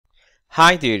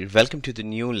Hi there, welcome to the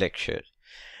new lecture.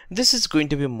 This is going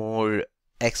to be more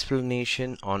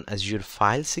explanation on Azure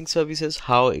File Sync Services,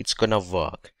 how it's gonna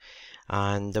work.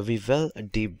 And we will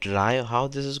deep dive how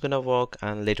this is gonna work,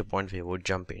 and later point we will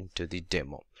jump into the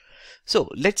demo. So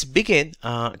let's begin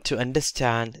to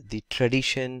understand the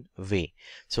tradition way.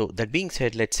 So that being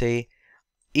said, let's say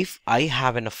if I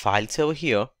have a file server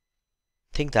here,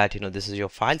 think that this is your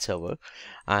file server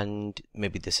and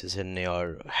maybe this is in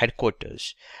your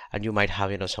headquarters, and you might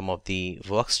have some of the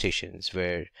workstations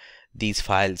where these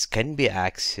files can be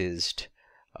accessed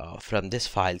from this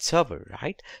file server,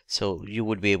 right? So you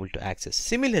would be able to access.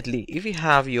 Similarly, if you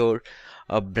have your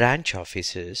branch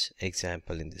offices,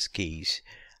 example in this case,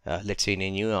 let's say in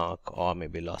New York or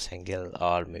maybe Los Angeles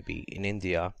or maybe in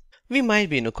India, we might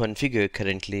be configure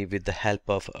currently with the help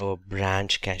of our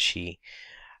branch cache.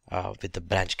 With the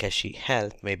branch cache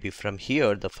help, maybe from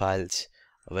here the files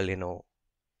will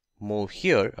move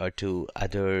here to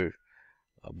other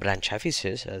branch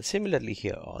offices. Similarly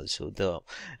here also,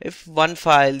 if one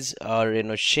files are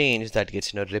changed, that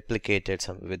gets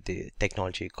replicated with the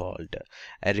technology called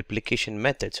a replication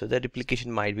method. So the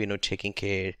replication might be taking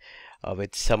care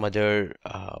with some other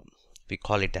we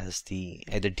call it as the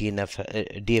either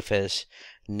DFS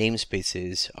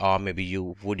namespaces, or maybe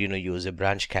you would use a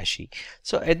branch cache.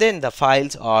 So and then the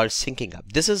files are syncing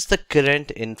up. This is the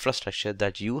current infrastructure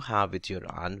that you have with your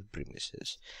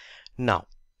on-premises. Now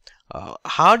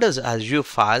how does Azure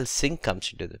File Sync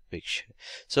comes into the picture?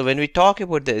 So when we talk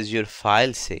about the Azure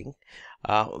File Sync,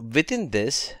 within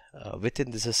this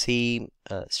same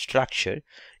structure,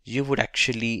 you would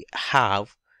actually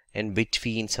have in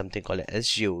between something called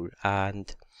Azure,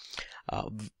 and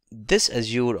this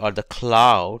Azure or the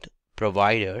cloud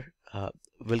provider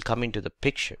will come into the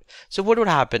picture. So what would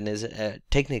happen is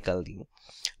technically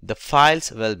the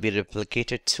files will be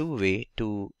replicated two-way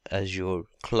to Azure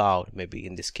cloud, maybe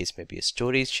in this case maybe a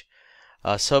storage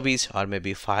service or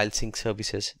maybe file sync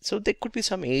services. So there could be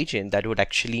some agent that would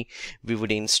actually we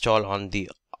would install on the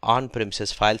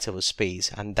on-premises file server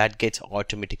space, and that gets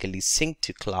automatically synced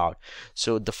to cloud.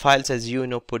 So the files, as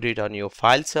put it on your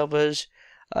file servers,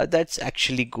 that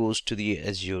actually goes to the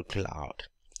Azure cloud.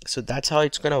 So that's how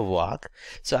it's gonna work.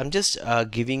 So I'm just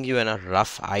giving you a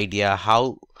rough idea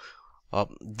how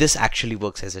this actually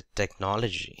works as a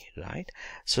technology, right?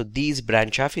 So these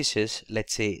branch offices,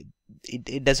 let's say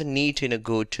it doesn't need to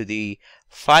go to the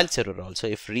file server also.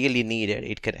 If really needed,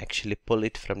 it can actually pull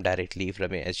it from directly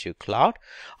from a Azure cloud,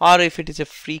 or if it is a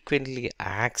frequently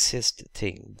accessed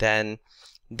thing, then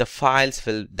the files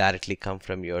will directly come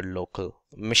from your local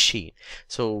machine.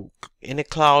 So in a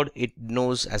cloud, it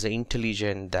knows as an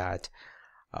intelligent that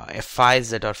if files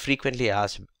that are frequently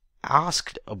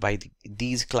asked by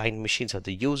these client machines or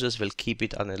the users will keep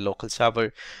it on a local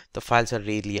server. The files are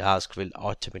rarely asked will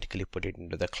automatically put it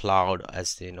into the cloud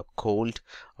as cold,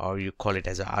 or you call it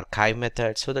as an archive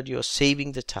method, so that you're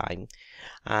saving the time.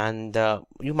 And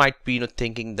you might be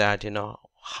thinking that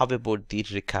how about the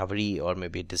recovery or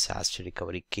maybe disaster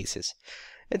recovery cases?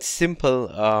 It's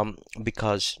simple,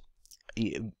 because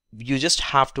you just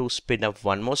have to spin up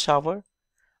one more server,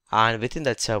 and within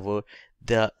that server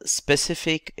the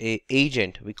specific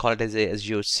agent, we call it as a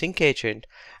Azure Sync agent,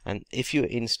 and if you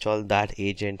install that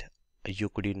agent, you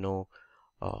could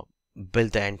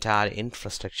build the entire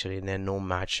infrastructure in a no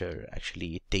matter.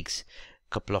 Actually it takes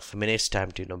a couple of minutes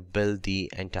time to build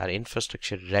the entire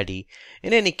infrastructure ready.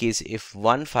 In any case, if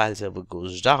one file server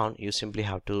goes down, you simply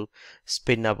have to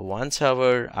spin up one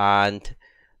server and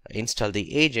install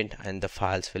the agent, and the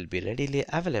files will be readily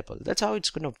available. That's how it's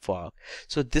going to work.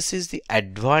 So this is the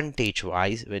advantage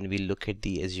wise when we look at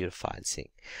the Azure File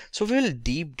Sync. So we will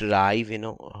deep dive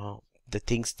the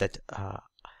things that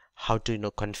how to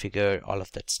configure all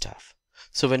of that stuff.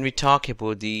 So when we talk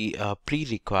about the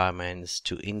pre-requirements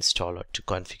to install or to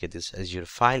configure this Azure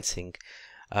File Sync,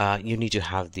 you need to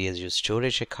have the Azure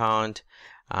Storage account,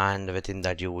 and within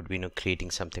that you would be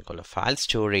creating something called a file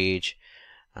storage.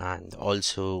 And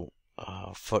also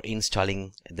for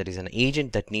installing, there is an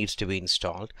agent that needs to be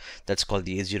installed, that's called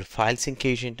the Azure File Sync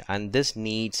agent, and this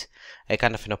needs a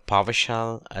kind of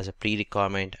PowerShell as a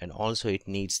pre-requirement, and also it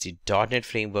needs the .NET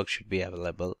framework should be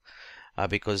available,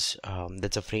 because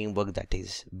that's a framework that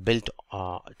is built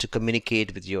to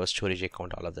communicate with your storage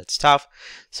account, all of that stuff.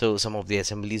 So some of the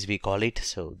assemblies we call it,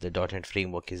 so the .NET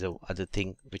framework is a other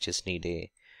thing which is need a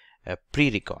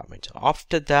pre-requirement.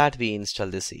 After that we install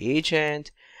this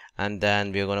agent, and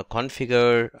then we're going to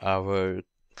configure our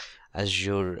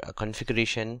Azure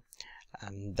configuration,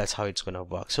 and that's how it's going to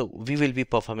work. So we will be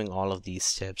performing all of these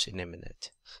steps in a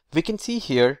minute. We can see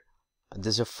here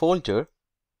there's a folder.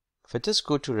 If I just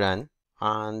go to run,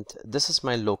 and this is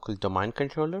my local domain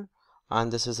controller,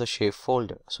 and this is a share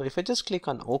folder. So if I just click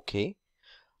on OK,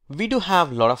 we do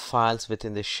have a lot of files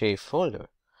within the share folder.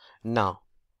 Now,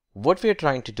 what we are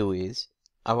trying to do is,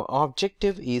 our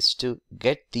objective is to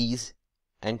get these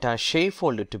entire share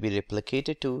folder to be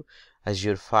replicated to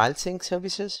Azure File Sync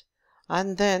Services,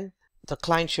 and then the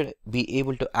client should be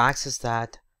able to access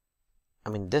that,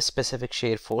 this specific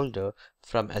share folder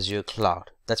from Azure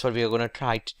Cloud. That's what we are going to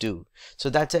try to do. So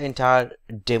that's the entire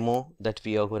demo that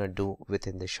we are going to do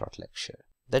within this short lecture.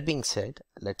 That being said,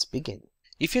 let's begin.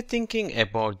 If you're thinking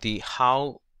about the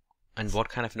how and what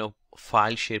kind of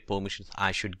file share permissions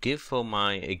I should give for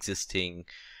my existing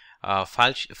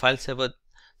file server,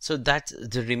 so that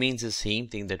remains the same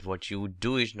thing, that what you would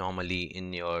do is normally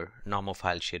in your normal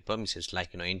file share permissions,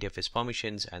 like NTFS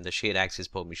permissions and the share access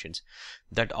permissions,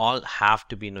 that all have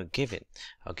to be given.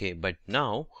 Okay, but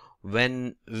now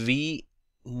when we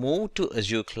move to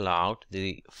Azure Cloud,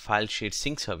 the file share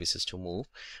sync services to move,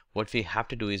 what we have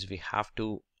to do is we have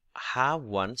to have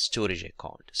one storage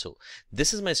account. So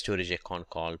this is my storage account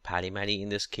called Paddymaddy in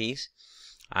this case,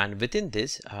 and within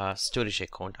this storage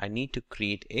account I need to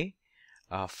create a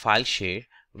file share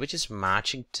which is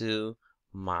matching to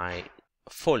my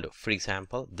folder. For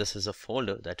example, this is a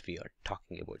folder that we are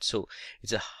talking about, so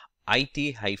it's a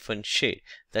IT-share.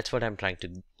 That's what I'm trying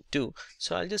to do.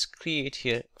 So I'll just create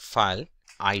here file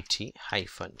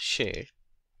IT-share,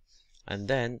 and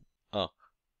then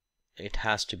it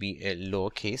has to be a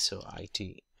lowercase, so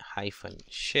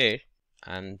IT-share,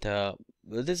 and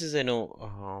this is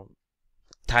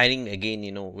tiring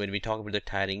again. When we talk about the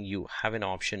tiring, you have an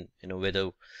option,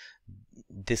 whether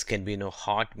this can be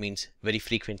hot means very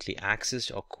frequently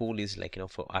accessed, or cool is like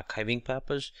for archiving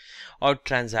purpose, or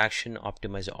transaction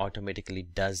optimizer automatically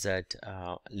does that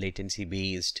latency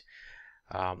based.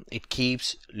 It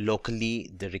keeps locally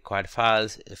the required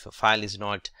files. If a file is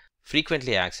not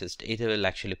frequently accessed, it will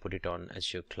actually put it on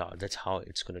Azure Cloud. That's how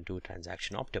it's going to do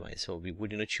transaction optimize. So we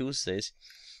would choose this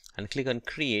and click on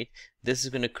create. This is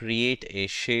going to create a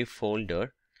share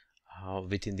folder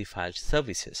within the file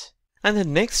services. And the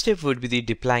next step would be the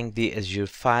deploying the Azure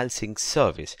File Sync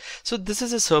Service. So this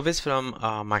is a service from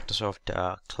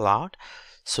Microsoft Cloud.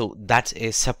 So that's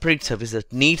a separate service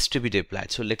that needs to be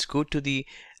deployed. So let's go to the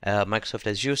Microsoft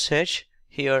Azure search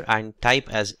here and type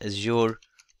as Azure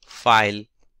File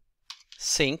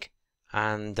Sync,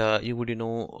 and you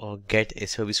would get a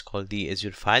service called the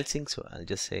Azure File Sync. So I'll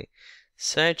just say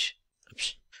search.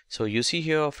 Oops. So you see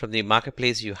here from the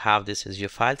marketplace you have this Azure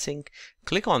File Sync.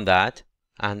 Click on that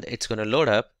and it's going to load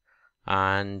up,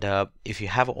 and if you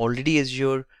have already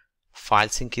Azure File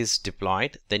Sync is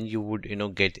deployed, then you would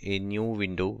get a new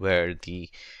window where the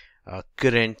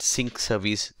current sync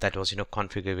service that was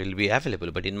configured will be available.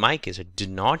 But in my case I do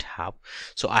not have,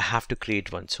 so I have to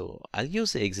create one. So I'll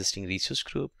use the existing resource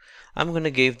group. I'm going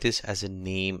to give this as a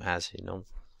name as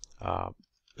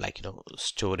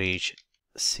Storage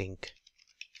Sync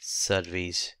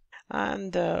Service,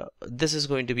 and this is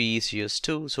going to be ECS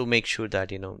too, so make sure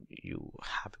that you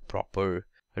have proper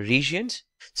regions.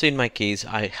 So in my case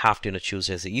I have to choose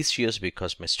as ECS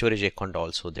because my storage account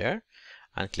also there,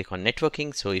 and click on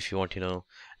networking. So if you want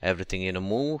everything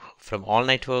move from all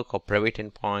network or private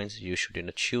endpoints, you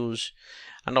should choose,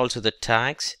 and also the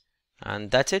tags,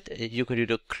 and that's it. You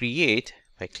could create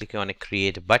by clicking on a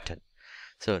create button.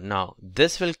 So now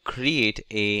this will create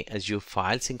a Azure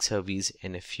File Sync service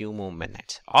in a few more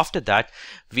minutes. After that,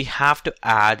 we have to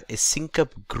add a sync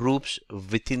up groups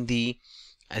within the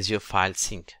Azure File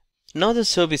Sync. Now the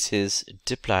service is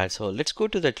deployed. So let's go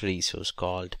to that resource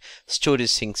called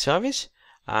Storage Sync Service,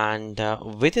 and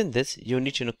within this you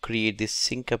need to create these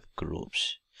sync up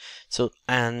groups. So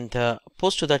and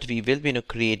post to that we will be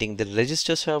creating the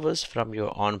register servers from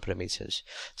your on-premises.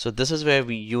 So this is where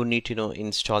you need to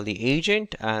install the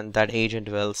agent, and that agent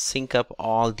will sync up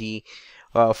all the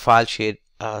file share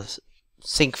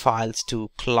sync files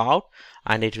to cloud,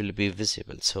 and it will be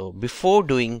visible. So before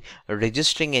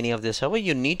registering any of the server,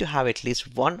 you need to have at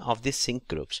least one of the sync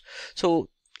groups. So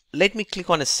let me click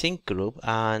on a sync group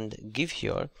and give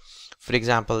here, for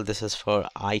example, this is for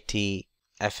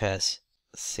ITFS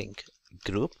sync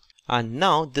group, and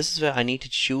now this is where I need to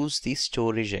choose the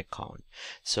storage account.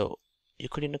 So you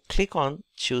could click on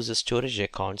choose a storage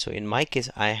account. So in my case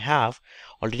I have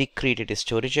already created a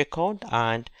storage account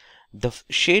and the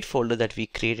shared folder that we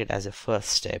created as a first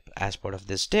step as part of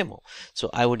this demo. So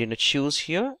I would choose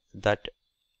here that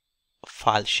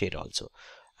file share also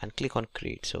and click on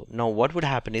create. So now what would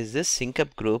happen is this sync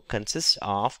up group consists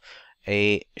of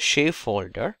a share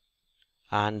folder,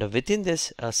 and within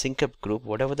this sync up group,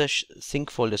 whatever the sync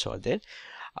folders are there,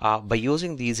 by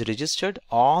using these registered,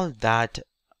 all that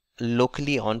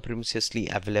locally on-premisely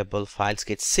available files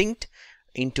get synced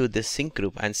into this sync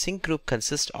group, and sync group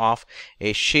consists of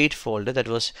a shared folder that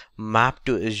was mapped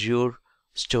to Azure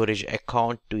storage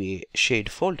account to a shared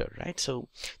folder, right? So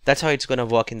that's how it's going to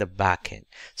work in the back end.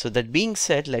 So that being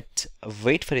said, let's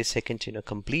wait for a second to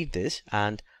complete this,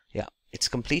 and yeah, it's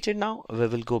completed. Now we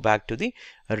will go back to the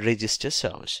register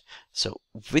service. So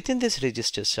within this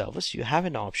register service, you have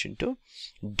an option to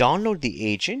download the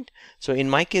agent. So in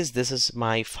my case, this is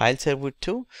my file server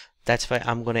 2. That's why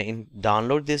I'm going to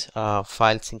download this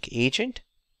file sync agent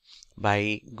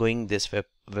by going this web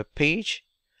page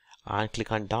and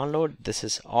click on download. This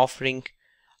is offering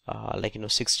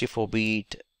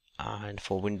 64-bit and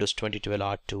for Windows 2012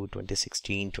 R2,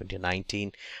 2016,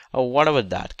 2019, or whatever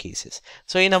that case is.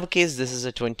 So in our case, this is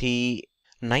a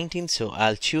 2019, so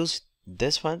I'll choose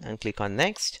this one and click on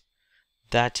next.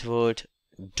 That would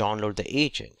download the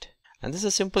agent, and this is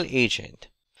a simple agent,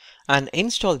 and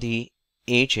install the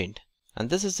agent. And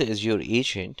this is the Azure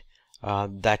agent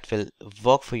that will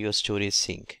work for your storage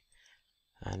sync,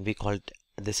 and we call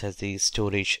this as the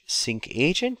storage sync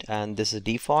agent, and this is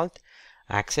default.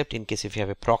 Accept. In case if you have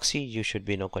a proxy, you should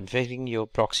be configuring your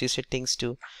proxy settings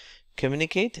to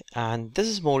communicate. And this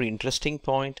is more interesting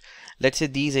point. Let's say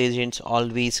these agents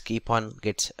always keep on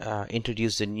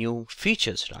introduce the new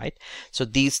features, right? So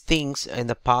these things in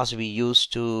the past we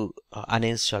used to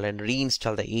uninstall and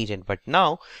reinstall the agent, but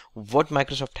now what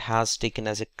Microsoft has taken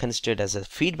as considered as a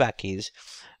feedback is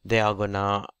they are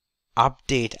gonna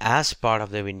update as part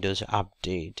of the Windows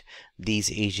update these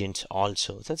agents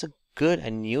also. So that's a good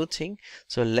and new thing.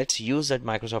 So let's use that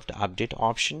Microsoft update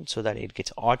option so that it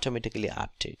gets automatically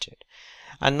updated.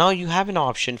 And now you have an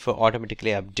option for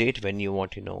automatically update when you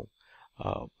want to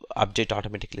update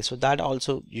automatically. So that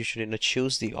also you should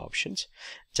choose the options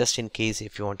just in case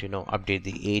if you want to update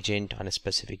the agent on a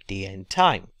specific day and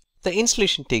time. The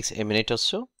installation takes a minute or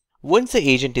so. Once the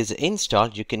agent is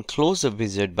installed, you can close the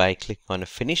wizard by clicking on a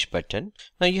finish button.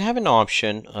 Now you have an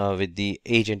option with the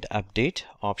agent update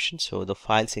option. So the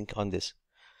file sync on this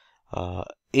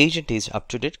agent is up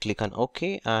to date. Click on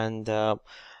OK, and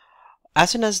as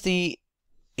soon as the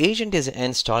agent is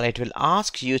installed, it will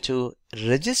ask you to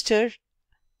register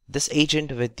this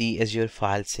agent with the Azure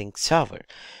File Sync Server,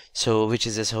 so which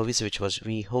is a service which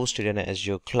we hosted in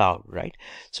Azure cloud, right?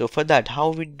 So for that, how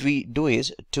would we do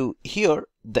is to here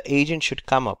the agent should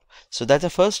come up. So that's the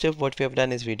first step. What we have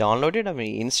done is we downloaded and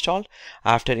we installed.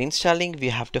 After installing, we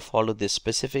have to follow this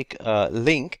specific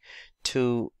link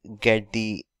to get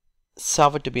the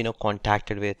server to be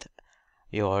contacted with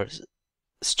your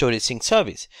storage sync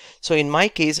service. So in my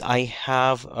case, I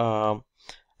have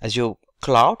Azure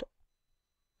cloud.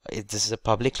 This is a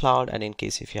public cloud, and in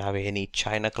case if you have any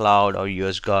China cloud or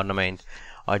US government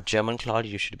or German cloud,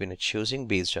 you should be choosing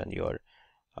based on your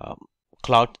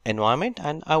cloud environment.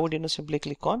 And I would simply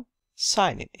click on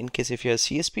sign in. In case if you're a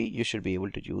CSP, you should be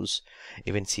able to use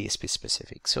even CSP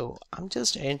specific. So I'm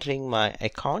just entering my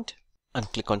account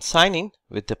and click on sign in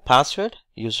with the password,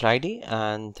 user ID,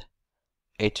 and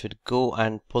it would go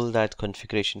and pull that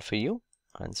configuration for you.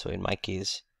 And so in my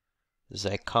case, this is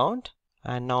the account.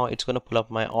 And now it's going to pull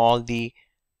up all the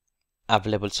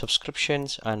available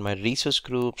subscriptions and my resource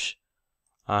groups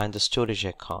and the storage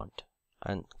account,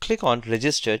 and click on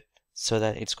registered so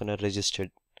that it's going to register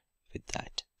with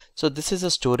that. So this is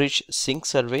a storage sync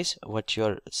service what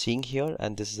you're seeing here,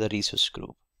 and this is the resource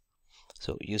group.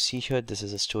 So you see here, this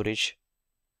is a storage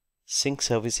sync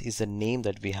service is the name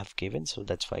that we have given, so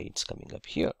that's why it's coming up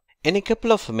here. In a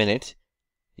couple of minutes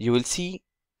you will see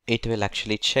it will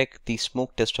actually check the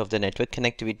smoke test of the network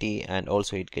connectivity, and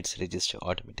also it gets registered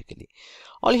automatically.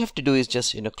 All you have to do is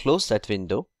just close that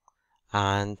window,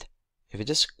 and if you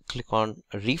just click on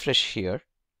refresh here,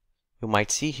 you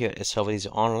might see here a server is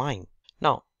online.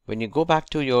 Now when you go back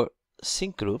to your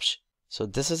sync groups, so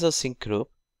this is a sync group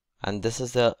and this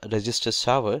is the register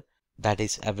server that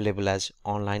is available as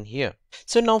online here.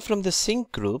 So now from the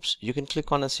sync groups, you can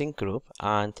click on a sync group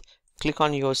and click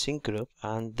on your sync group,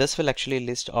 and this will actually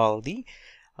list all the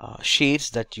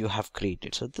shares that you have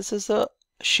created. So this is a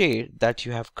share that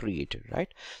you have created,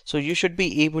 right? So you should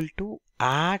be able to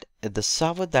add the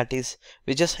server that is,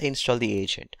 we just install the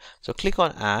agent. So click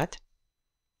on add,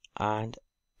 and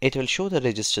it will show the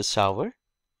register server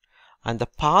and the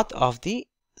path of the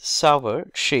server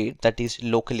share that is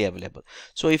locally available.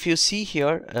 So if you see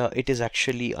here, it is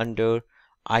actually under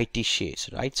IT shares,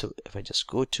 right? So if I just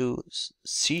go to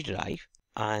C drive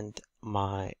and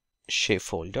my share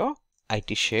folder,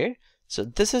 IT share, so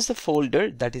this is the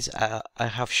folder that is I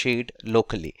have shared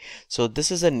locally. So this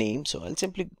is a name, so I'll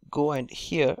simply go and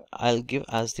here I'll give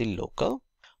as the local.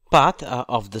 path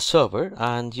of the server,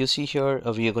 and you see here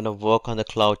we are going to work on the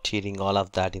cloud tiering, all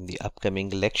of that in the upcoming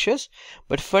lectures.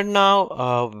 But for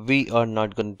now we are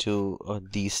not going to do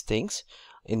these things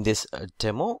in this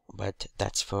demo, but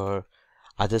that's for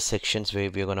other sections where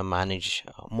we're going to manage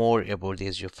more about the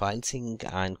Azure File Sync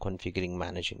and configuring,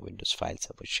 managing Windows File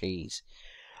Server shares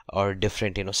or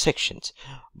different sections.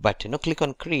 But click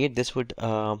on create. This would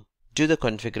do the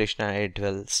configuration, and it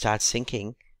will start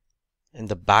syncing in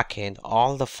the backend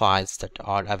all the files that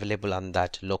are available on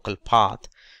that local path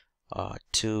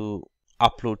to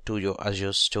upload to your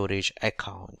Azure Storage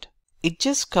account. It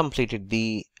just completed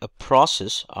the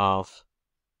process of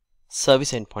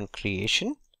service endpoint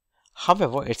creation.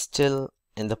 However, it's still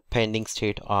in the pending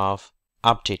state of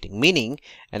updating, meaning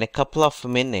in a couple of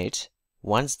minutes,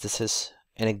 once this is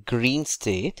in a green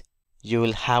state, you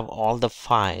will have all the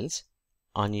files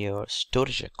on your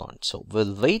storage account. So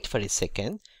we'll wait for a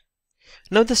second.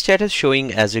 Now the status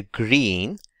showing as a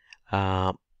green,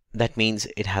 that means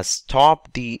it has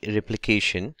stopped the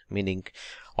replication, meaning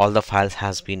all the files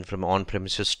has been from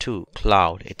on-premises to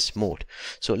cloud, it's moved.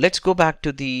 So let's go back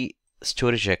to the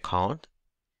storage account.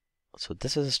 So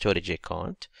this is a storage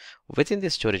account. Within the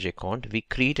storage account, we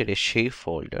created a share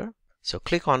folder. So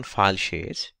click on file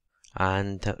shares,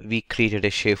 and we created a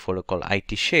share folder called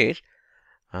IT share.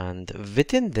 And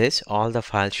within this, all the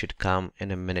files should come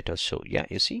in a minute or so. Yeah,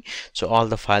 you see, so all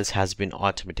the files has been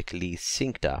automatically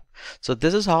synced up. So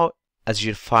this is how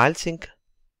Azure File Sync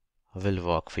will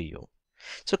work for you.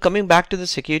 So coming back to the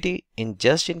security,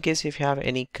 just in case if you have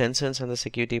any concerns on the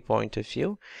security point of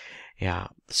view, yeah,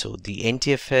 so the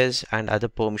NTFS and other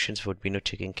permissions would be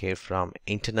taken care from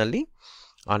internally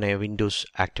on a Windows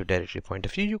Active Directory point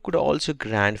of view. You could also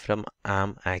grant from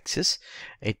ARM access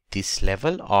at this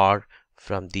level or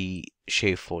from the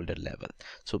share folder level.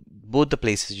 So both the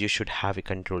places you should have a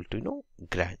control to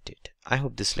grant it. I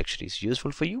hope this lecture is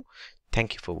useful for you.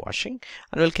 Thank you for watching,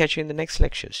 and we'll catch you in the next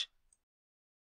lectures.